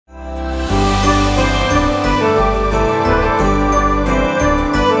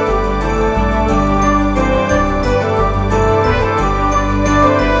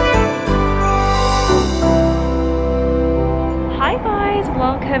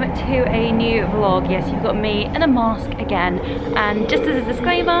welcome to a new vlog. Yes, you've got me in a mask again, and just as a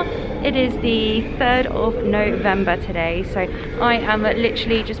disclaimer, it is the 3rd of November today, so I am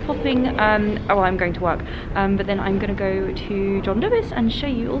literally just popping, well, I'm going to work, but then I'm going to go to John Lewis and show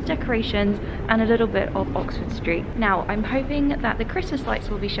you all the decorations and a little bit of Oxford Street. Now, I'm hoping that the Christmas lights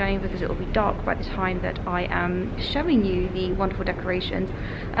will be showing because it will be dark by the time that I am showing you the wonderful decorations.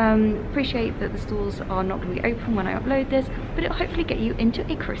 Appreciate that the stores are not going to be open when I upload this, but it'll hopefully get you into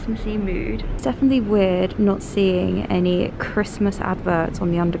a Christmassy mood. It's definitely weird not seeing any Christmas adverts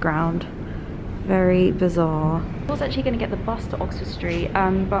on the Underground. Very bizarre. I was actually going to get the bus to Oxford Street,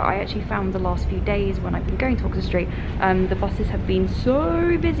 but I actually found the last few days when I've been going to Oxford Street, the buses have been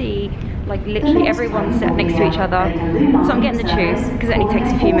so busy, like literally everyone's sat next to each other. So I'm getting the tube because it only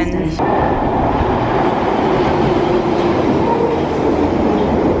takes a few minutes.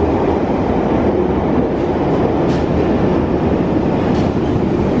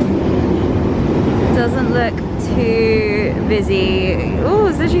 Doesn't look too busy. Oh,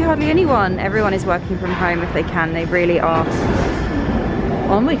 there's literally hardly anyone. Everyone is working from home if they can. They really are.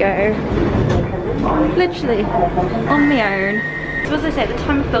 On we go. Literally on my own. So as I say, the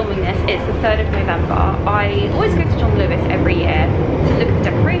time of filming this is the 3rd of November. I always go to John Lewis every year to look at the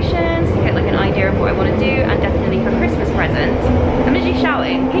decorations, to get like an idea of what I want to do, and definitely for Christmas presents. I'm literally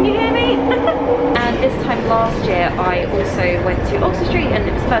shouting. Can you hear me? And this time last year I also went to Oxford Street, and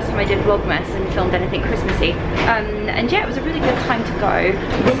it was the first time I did Vlogmas and filmed anything Christmassy. And yeah, it was a really good time to go.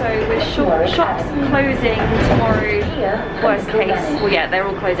 So with shops closing tomorrow, worst case, well yeah, they're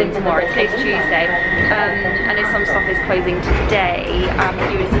all closing tomorrow. Today's Tuesday. I know some stuff is closing today.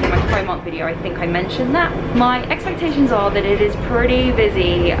 If you were seeing my Primark video, I think I mentioned that. My expectations are that it is pretty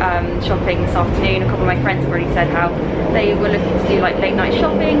busy shopping this afternoon. A couple of my friends have already said how they were looking to do like late night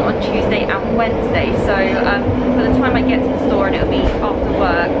shopping on Tuesday and Wednesday. So by the time I get to the store and it'll be after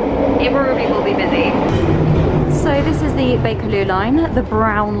work, it probably will be busy. So this is the Bakerloo line, the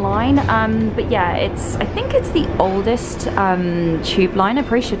brown line, but yeah, I think it's the oldest tube line. I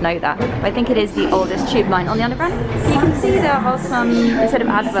probably should know that, but I think it is the oldest tube line on the Underground. You can see there are some, instead of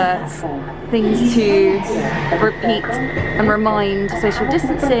adverts, things to repeat and remind social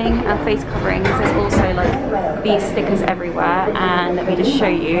distancing and face coverings. There's also like these stickers everywhere, and let me just show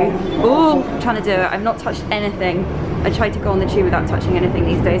you. Oh, I'm trying to do it. I've not touched anything. I try to go on the tube without touching anything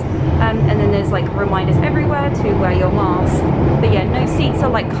these days. And then there's like reminders everywhere to wear your mask. But yeah, no seats are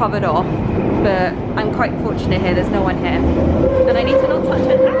like covered off, but I'm quite fortunate here, there's no one here. And I need to not touch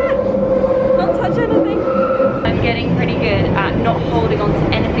it. Ah! Not touch anything. I'm getting pretty good at not holding on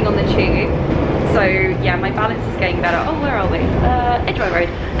to anything on the tube. So yeah, my balance is getting better. Oh, where are we? Edgware Road.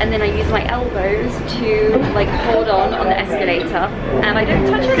 And then I use my elbows to like hold on the escalator, and I don't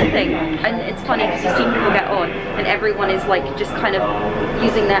touch anything. And it's funny because you see people get on and everyone is like just kind of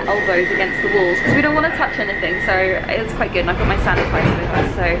using their elbows against the walls because we don't want to touch anything. So it's quite good, and I've got my sanitizer with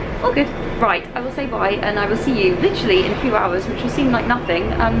us, so all good. Right, I will say bye, and I will see you literally in a few hours, which will seem like nothing,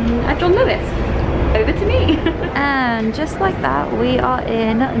 at John Lewis. Over to me. And just like that, we are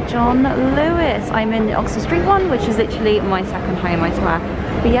in John Lewis. I'm in the Oxford Street one, which is literally my second home, I swear.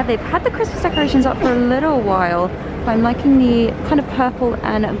 But yeah, they've had the Christmas decorations up for a little while. I'm liking the kind of purple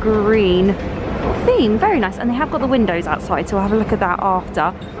and green theme, very nice. And they have got the windows outside, so we'll have a look at that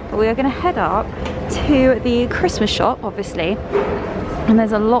after. But we are gonna head up to the Christmas shop, obviously. And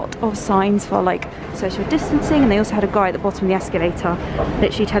there's a lot of signs for like social distancing, and they also had a guy at the bottom of the escalator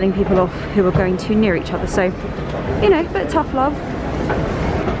literally telling people off who were going too near each other. So, you know, a bit of tough love.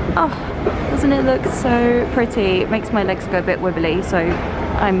 Oh, doesn't it look so pretty? It makes my legs go a bit wibbly, so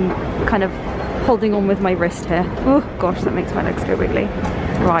I'm kind of holding on with my wrist here. Oh gosh, that makes my legs go wiggly.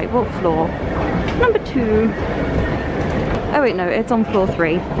 Right, what floor? Number 2. Oh wait, no, it's on floor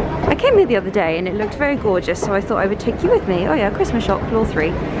 3. I came here the other day and it looked very gorgeous, so I thought I would take you with me. Oh yeah, Christmas shop, floor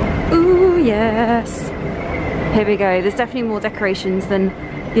 3. Ooh, yes. Here we go. There's definitely more decorations than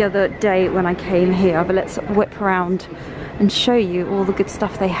the other day when I came here, but let's whip around and show you all the good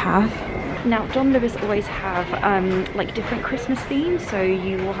stuff they have. Now, John Lewis always have like different Christmas themes, so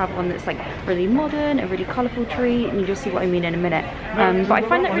you will have one that's like really modern, a really colourful tree, and you'll see what I mean in a minute. But I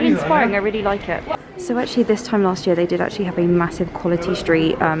find that really inspiring, I really like it. So actually this time last year they did actually have a massive Quality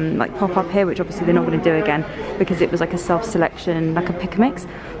Street like pop up here, which obviously they're not going to do again because it was like a self-selection, like a pick and mix.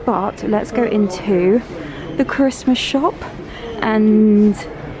 But let's go into the Christmas shop, and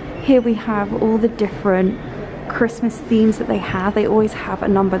here we have all the different Christmas themes that they have. They always have a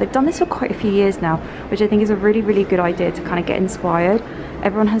number. They've done this for quite a few years now, which I think is a really, really good idea to kind of get inspired.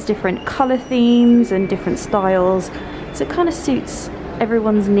 Everyone has different colour themes and different styles, so it kind of suits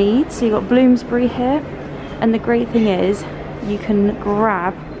everyone's needs. So you've got Bloomsbury here, and the great thing is you can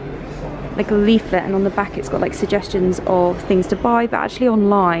grab like a leaflet, and on the back it's got like suggestions of things to buy. But actually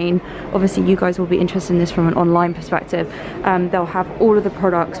online, obviously you guys will be interested in this from an online perspective, they'll have all of the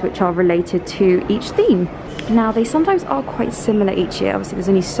products which are related to each theme. Now they sometimes are quite similar each year, obviously there's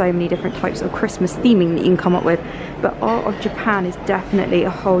only so many different types of Christmas theming that you can come up with, but Art of Japan is definitely a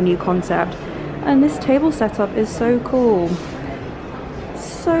whole new concept. And this table setup is so cool.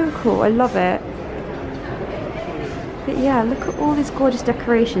 So cool, I love it. But yeah, look at all these gorgeous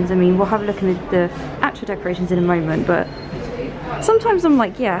decorations. I mean, we'll have a look at the actual decorations in a moment, but sometimes I'm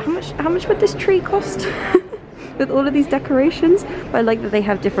like, yeah, how much would this tree cost? With all of these decorations. But I like that they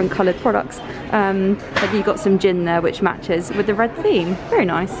have different coloured products. Like you got some gin there which matches with the red theme. Very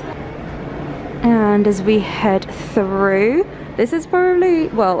nice. And as we head through, this is probably,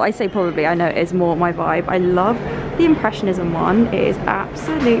 well, I say probably, I know it is more my vibe. I love the Impressionism one. It is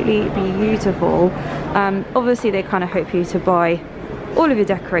absolutely beautiful. Obviously they kind of hope you to buy all of your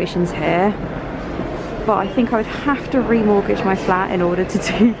decorations here, but I think I would have to remortgage my flat in order to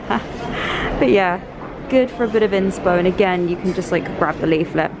do that. But yeah, good for a bit of inspo, and again you can just like grab the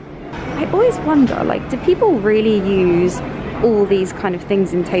leaflet. I always wonder, like, do people really use all these kind of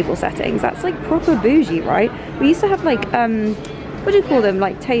things in table settings? That's like proper bougie, right? We used to have like what do you call them,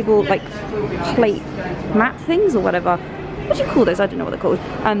 like table, like plate mat things or whatever. What do you call those? I don't know what they're called.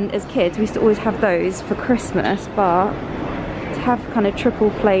 As kids we used to always have those for Christmas, but to have kind of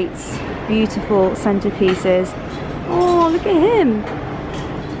triple plates, beautiful centerpieces. Oh, look at him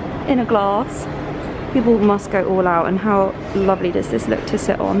in a glass. People must go all out, and how lovely does this look to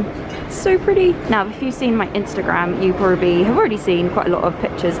sit on? So pretty. Now if you've seen my Instagram, you probably have already seen quite a lot of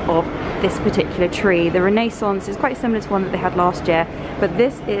pictures of this particular tree. The Renaissance is quite similar to one that they had last year, but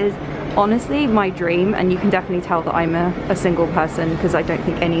this is honestly my dream, and you can definitely tell that I'm a single person, because I don't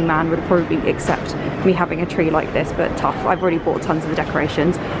think any man would probably accept me having a tree like this, but tough. I've already bought tons of the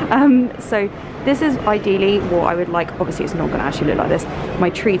decorations. So this is ideally what I would like. Obviously it's not going to actually look like this, my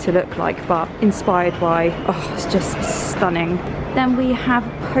tree to look like, but inspired by, oh, it's just stunning. Then we have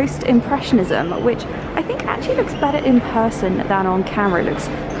Post-Impressionism, which I think actually looks better in person than on camera. It looks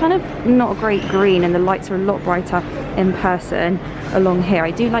kind of not a great green, and the lights are a lot brighter in person along here.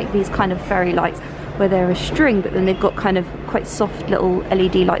 I do like these kind of fairy lights where they're a string, but then they've got kind of quite soft little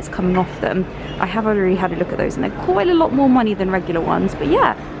LED lights coming off them. I have already had a look at those, and they're quite a lot more money than regular ones, but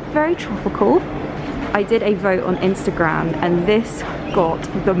yeah, very tropical. I did a vote on Instagram, and this got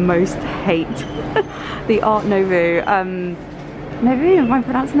the most hate. The Art Nouveau. Nouveau, am I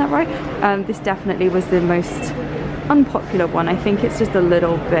pronouncing that right? This definitely was the most unpopular one. I think it's just a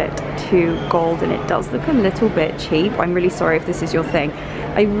little bit too gold, and it does look a little bit cheap. I'm really sorry if this is your thing.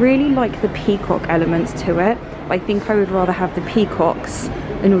 I really like the peacock elements to it. I think I would rather have the peacocks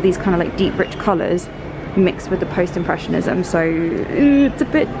and all these kind of like deep rich colours mixed with the Post-Impressionism, so it's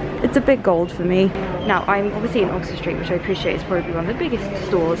a bit gold for me. Now I'm obviously in Oxford Street, which I appreciate is probably one of the biggest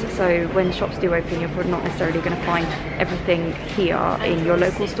stores, so when shops do open you're probably not necessarily going to find everything here in your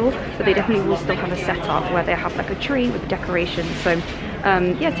local store, but they definitely will still have a setup where they have like a tree with decorations. So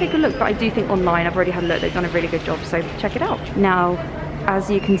yeah, take a look. But I do think online, I've already had a look, they've done a really good job, so check it out. Now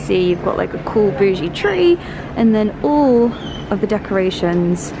as you can see, you've got like a cool bougie tree, and then all of the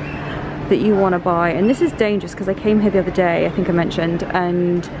decorations that you want to buy. And this is dangerous because I came here the other day, I think I mentioned,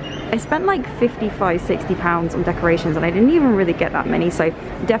 and I spent like 55–60 pounds on decorations, and I didn't even really get that many, so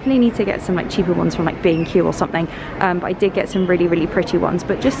definitely need to get some like cheaper ones from like B&Q or something. But I did get some really pretty ones.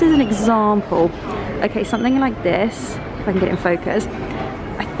 But just as an example, okay, something like this, if I can get it in focus,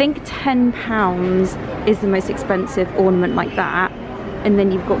 I think £10 is the most expensive ornament like that. And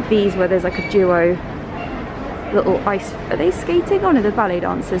then you've got these where there's like a duo little ice, are they skating? Oh no, they're ballet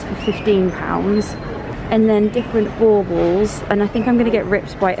dancers for £15. And then different baubles, and I think I'm going to get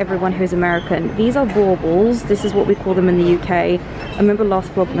ripped by everyone who's American. These are baubles, this is what we call them in the UK. I remember last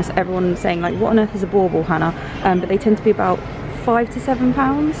Vlogmas everyone saying like, what on earth is a bauble, Hannah? But they tend to be about £5 to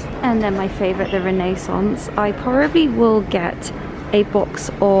 £7. And then my favourite, the Renaissance. I probably will get a box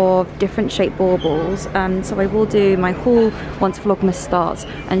of different shaped baubles, so I will do my haul once Vlogmas starts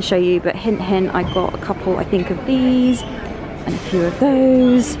and show you, but hint I got a couple, I think, of these and a few of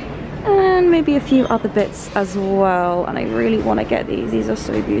those, and maybe a few other bits as well. And I really want to get these are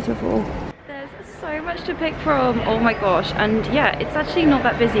so beautiful. There's so much to pick from, oh my gosh. And yeah, it's actually not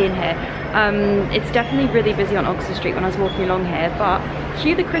that busy in here. It's definitely really busy on Oxford Street when I was walking along here, but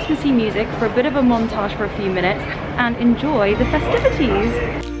cue the Christmassy music for a bit of a montage for a few minutes and enjoy the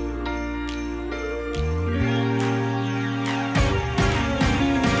festivities.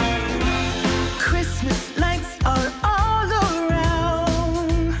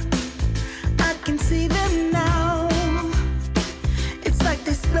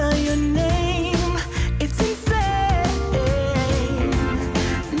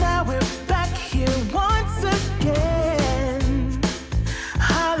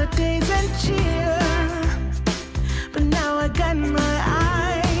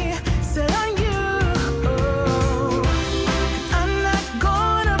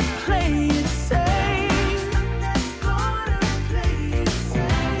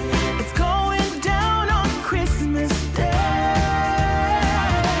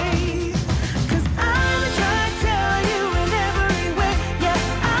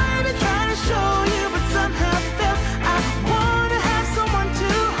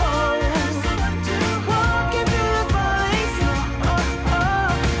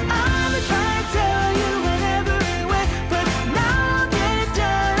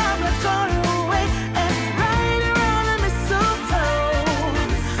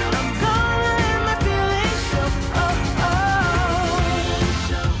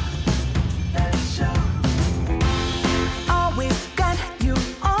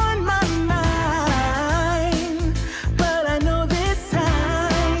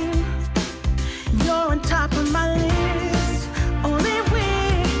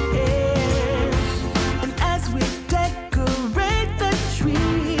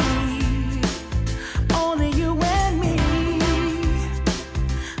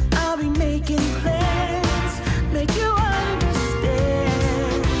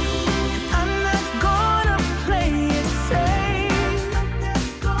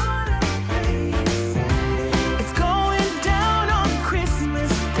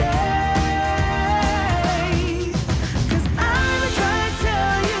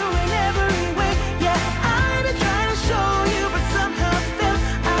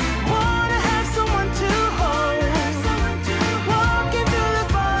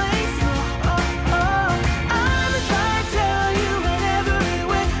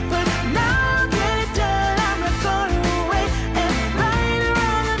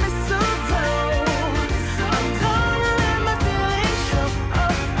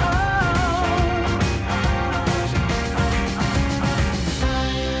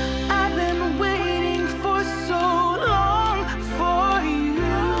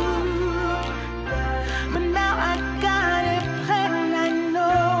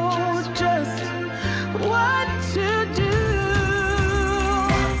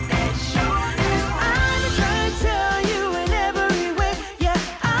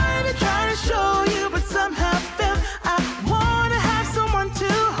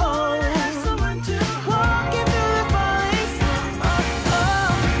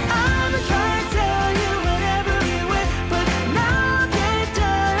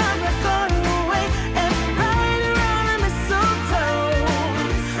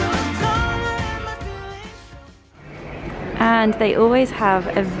 and they always have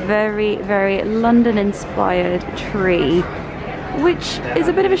a very, very London inspired tree, which is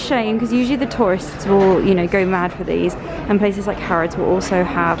a bit of a shame because usually the tourists will, you know, go mad for these, and places like Harrods will also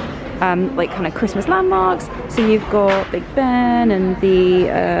have like kind of Christmas landmarks. So you've got Big Ben and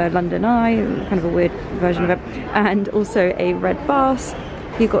the London Eye, kind of a weird version of it, and also a red bus.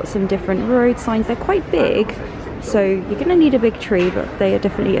 You've got some different road signs. They're quite big, so you're going to need a big tree, but they are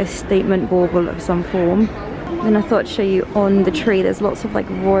definitely a statement bauble of some form. Then I thought I'd show you on the tree, there's lots of like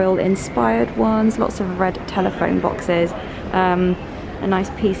royal inspired ones, lots of red telephone boxes, a nice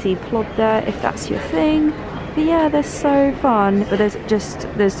PC plod there if that's your thing. But yeah, they're so fun, but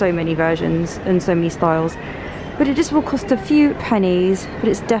there's so many versions and so many styles. But it just will cost a few pennies, but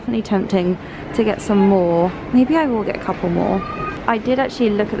it's definitely tempting to get some more. Maybe I will get a couple more. I did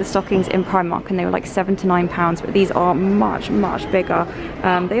actually look at the stockings in Primark and they were like £7 to £9, but these are much, much bigger.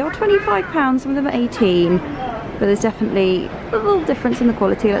 They are £25, some of them are 18, but there's definitely a little difference in the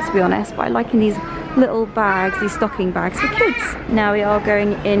quality, let's be honest. But I like in these little bags, these stocking bags for kids. Now we are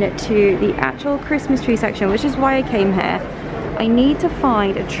going into the actual Christmas tree section, which is why I came here. I need to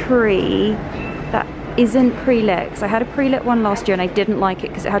find a tree that isn't pre-lit, because I had a pre-lit one last year and I didn't like it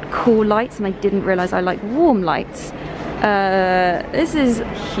because it had cool lights and I didn't realise I like warm lights. This is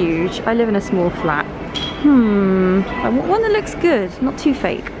huge. I live in a small flat. I want one that looks good, not too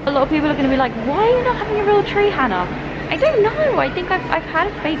fake. A lot of people are going to be like, why are you not having a real tree, Hannah? I don't know. I think I've had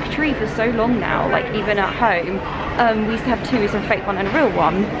a fake tree for so long now, like even at home. We used to have two, so a fake one and a real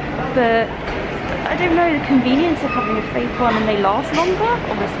one. But I don't know, the convenience of having a fake one and they last longer,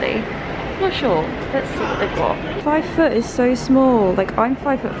 obviously. Not sure. Let's see what they've got. 5 foot is so small. Like, I'm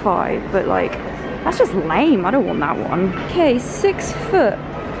 5'5", but like, that's just lame. I don't want that one. Okay, 6 foot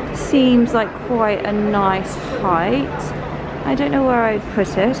seems like quite a nice height. I don't know where I'd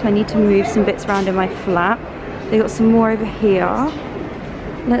put it. I need to move some bits around in my flat. They got some more over here.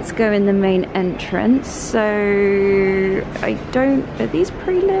 Let's go in the main entrance. So I don't, are these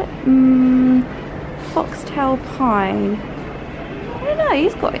pre-lit? Foxtail Pine. I don't know,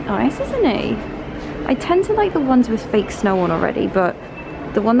 he's got it nice, isn't he? I tend to like the ones with fake snow on already, but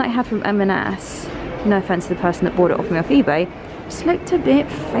the one that I had from M&S, no offense to the person that bought it off me off eBay, just looked a bit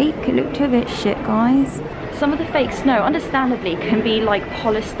fake. It looked a bit shit, guys. Some of the fake snow, understandably, can be like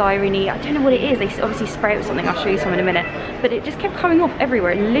polystyrene-y. I don't know what it is. They obviously spray it with something. I'll show you some in a minute. But it just kept coming off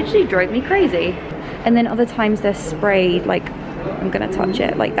everywhere. It literally drove me crazy. And then other times they're sprayed, like, I'm gonna touch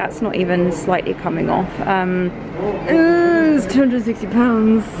it, like that's not even slightly coming off. It's £260.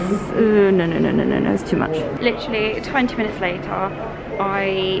 No, it's too much. Literally 20 minutes later,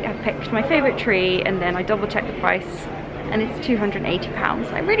 I have picked my favourite tree and then I double checked the price and it's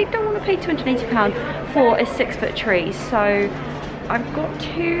 £280. I really don't want to pay £280 for a 6 foot tree, so I've got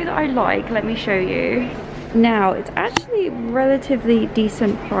two that I like. Let me show you. Now it's actually relatively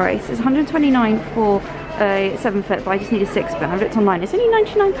decent price. It's £129 for a 7 foot, but I just need a 6 foot. I've looked online. It's only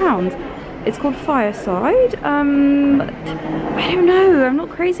 £99. It's called Fireside. I don't know. I'm not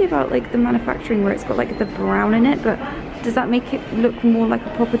crazy about like the manufacturing where it's got like the brown in it, but does that make it look more like a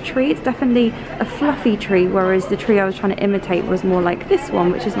proper tree? It's definitely a fluffy tree, whereas the tree I was trying to imitate was more like this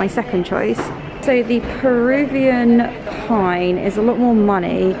one, which is my second choice. So the Peruvian pine is a lot more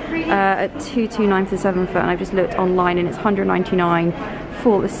money at $229 for the 7 foot, and I've just looked online and it's $199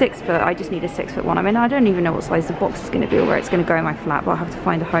 for the 6 foot. I just need a 6 foot one. I mean, I don't even know what size the box is going to be or where it's going to go in my flat, but I'll have to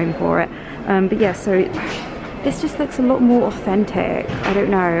find a home for it. But yeah, so this just looks a lot more authentic. I don't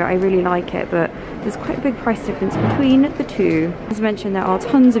know, I really like it, but there's quite a big price difference between the two. As mentioned, there are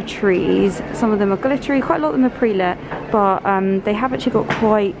tons of trees. Some of them are glittery, quite a lot of them are pre-lit, but they have actually got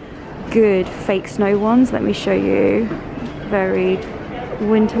quite good fake snow ones. Let me show you. Very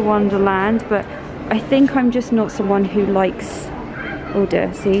winter wonderland, but I think I'm just not someone who likes, oh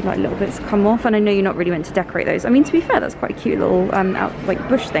dear, see, like little bits come off, and I know you're not really meant to decorate those. I mean, to be fair, that's quite a cute little like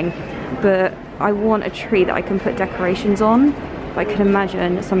bush thing, but I want a tree that I can put decorations on. I can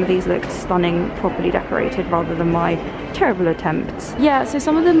imagine some of these look stunning, properly decorated, rather than my terrible attempts. Yeah, so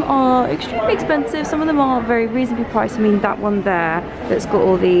some of them are extremely expensive, some of them are very reasonably priced. I mean, that one there that's got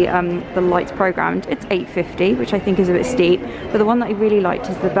all the lights programmed, it's $8.50, which I think is a bit steep. But the one that I really liked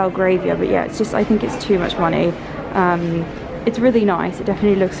is the Belgravia, but yeah, it's just, I think it's too much money. It's really nice. It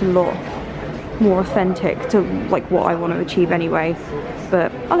definitely looks a lot more authentic to like what I want to achieve anyway,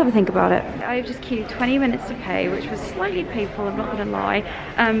 but I'll have a think about it. I've just queued 20 minutes to pay, which was slightly painful, I'm not gonna lie,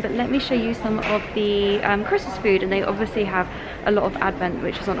 but let me show you some of the Christmas food, and they obviously have a lot of Advent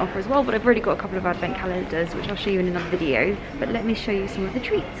which is on offer as well, but I've already got a couple of Advent calendars which I'll show you in another video. But let me show you some of the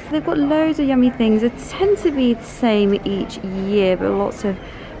treats. They've got loads of yummy things. They tend to be the same each year, but lots of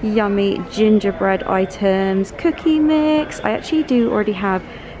yummy gingerbread items, cookie mix. I actually do already have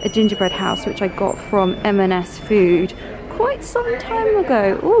a gingerbread house which I got from M&S Food quite some time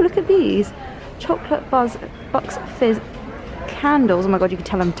ago. Oh, look at these chocolate Bucks Fizz candles. Oh my god, you can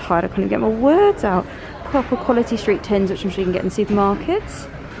tell I'm tired, I couldn't get my words out. Proper quality street tins, which I'm sure you can get in supermarkets,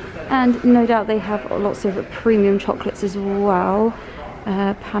 and no doubt they have lots of premium chocolates as well.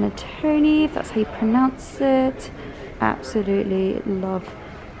 Panettone, if that's how you pronounce it. Absolutely love.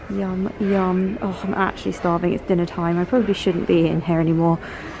 Yum yum. Oh, I'm actually starving. It's dinner time. I probably shouldn't be in here anymore.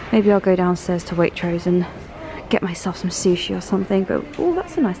 Maybe I'll go downstairs to Waitrose and get myself some sushi or something. But oh,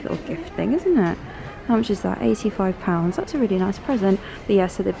 that's a nice little gift thing, isn't it? How much is that? £85. That's a really nice present. But yeah,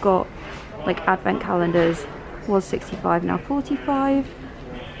 so they've got like advent calendars. Was 65, now 45.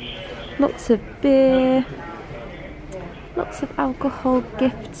 Lots of beer. Lots of alcohol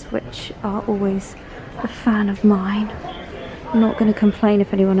gifts, which are always a fan of mine. I'm not going to complain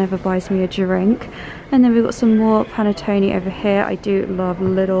if anyone ever buys me a drink. And then we've got some more panettone over here. I do love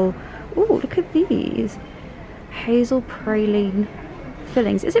little... Oh, look at these. Hazel praline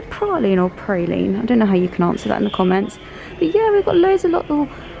fillings. Is it praline or praline? I don't know how you can answer that in the comments. But yeah, we've got loads of little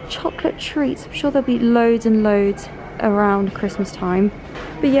chocolate treats. I'm sure there'll be loads and loads around Christmas time.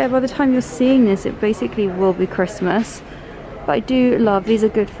 But yeah, by the time you're seeing this, it basically will be Christmas. But I do love, these are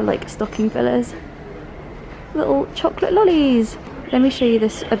good for like stocking fillers. Little chocolate lollies. Let me show you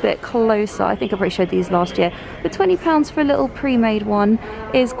this a bit closer. I think I already showed these last year. But £20 for a little pre-made one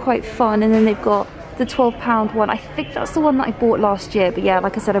is quite fun. And then they've got the £12 one. I think that's the one that I bought last year. But yeah,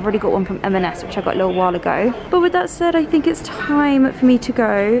 like I said, I've already got one from M&S, which I got a little while ago. But with that said, I think it's time for me to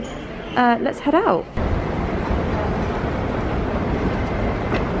go. Let's head out.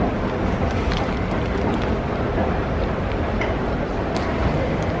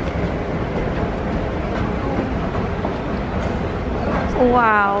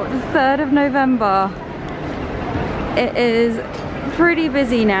 Wow, the 3rd of November. It is pretty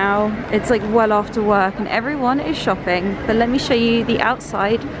busy now. It's like well after work and everyone is shopping. But let me show you the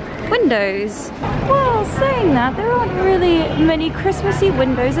outside windows. Well, saying that, there aren't really many Christmassy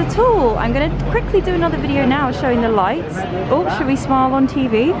windows at all. I'm going to quickly do another video now showing the lights. Oh, should we smile on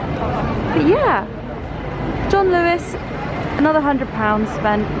TV? But yeah, John Lewis, another £100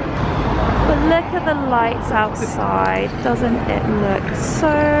 spent. But look at the lights outside. Doesn't it look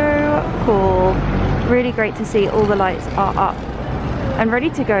so cool? Really great to see all the lights are up and ready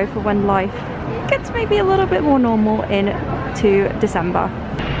to go for when life gets maybe a little bit more normal into December.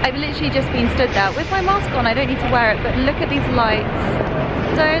 I've literally just been stood there with my mask on. I don't need to wear it, but look at these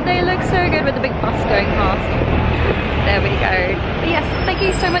lights. Don't they look so good with the big bus going past? There we go. But yes, thank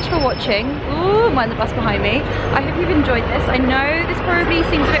you so much for watching. Ooh, mind the bus behind me. I hope you've enjoyed this. I know this probably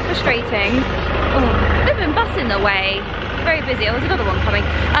seems a bit frustrating. Oh, there's been bus in the way. Very busy. Oh, there's another one coming.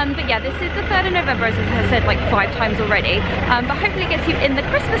 But yeah, this is the 3rd of November, as I said like 5 times already. But hopefully it gets you in the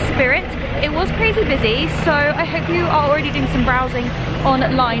Christmas spirit. It was crazy busy, so I hope you are already doing some browsing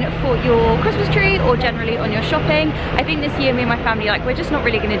online for your Christmas tree or generally on your shopping. I think this year me and my family, like, we're just not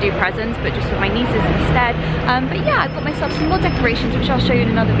really going to do presents, but just with my nieces instead. But yeah, I've got myself some more decorations, which I'll show you in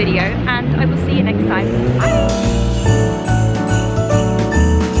another video, and I will see you next time. Bye!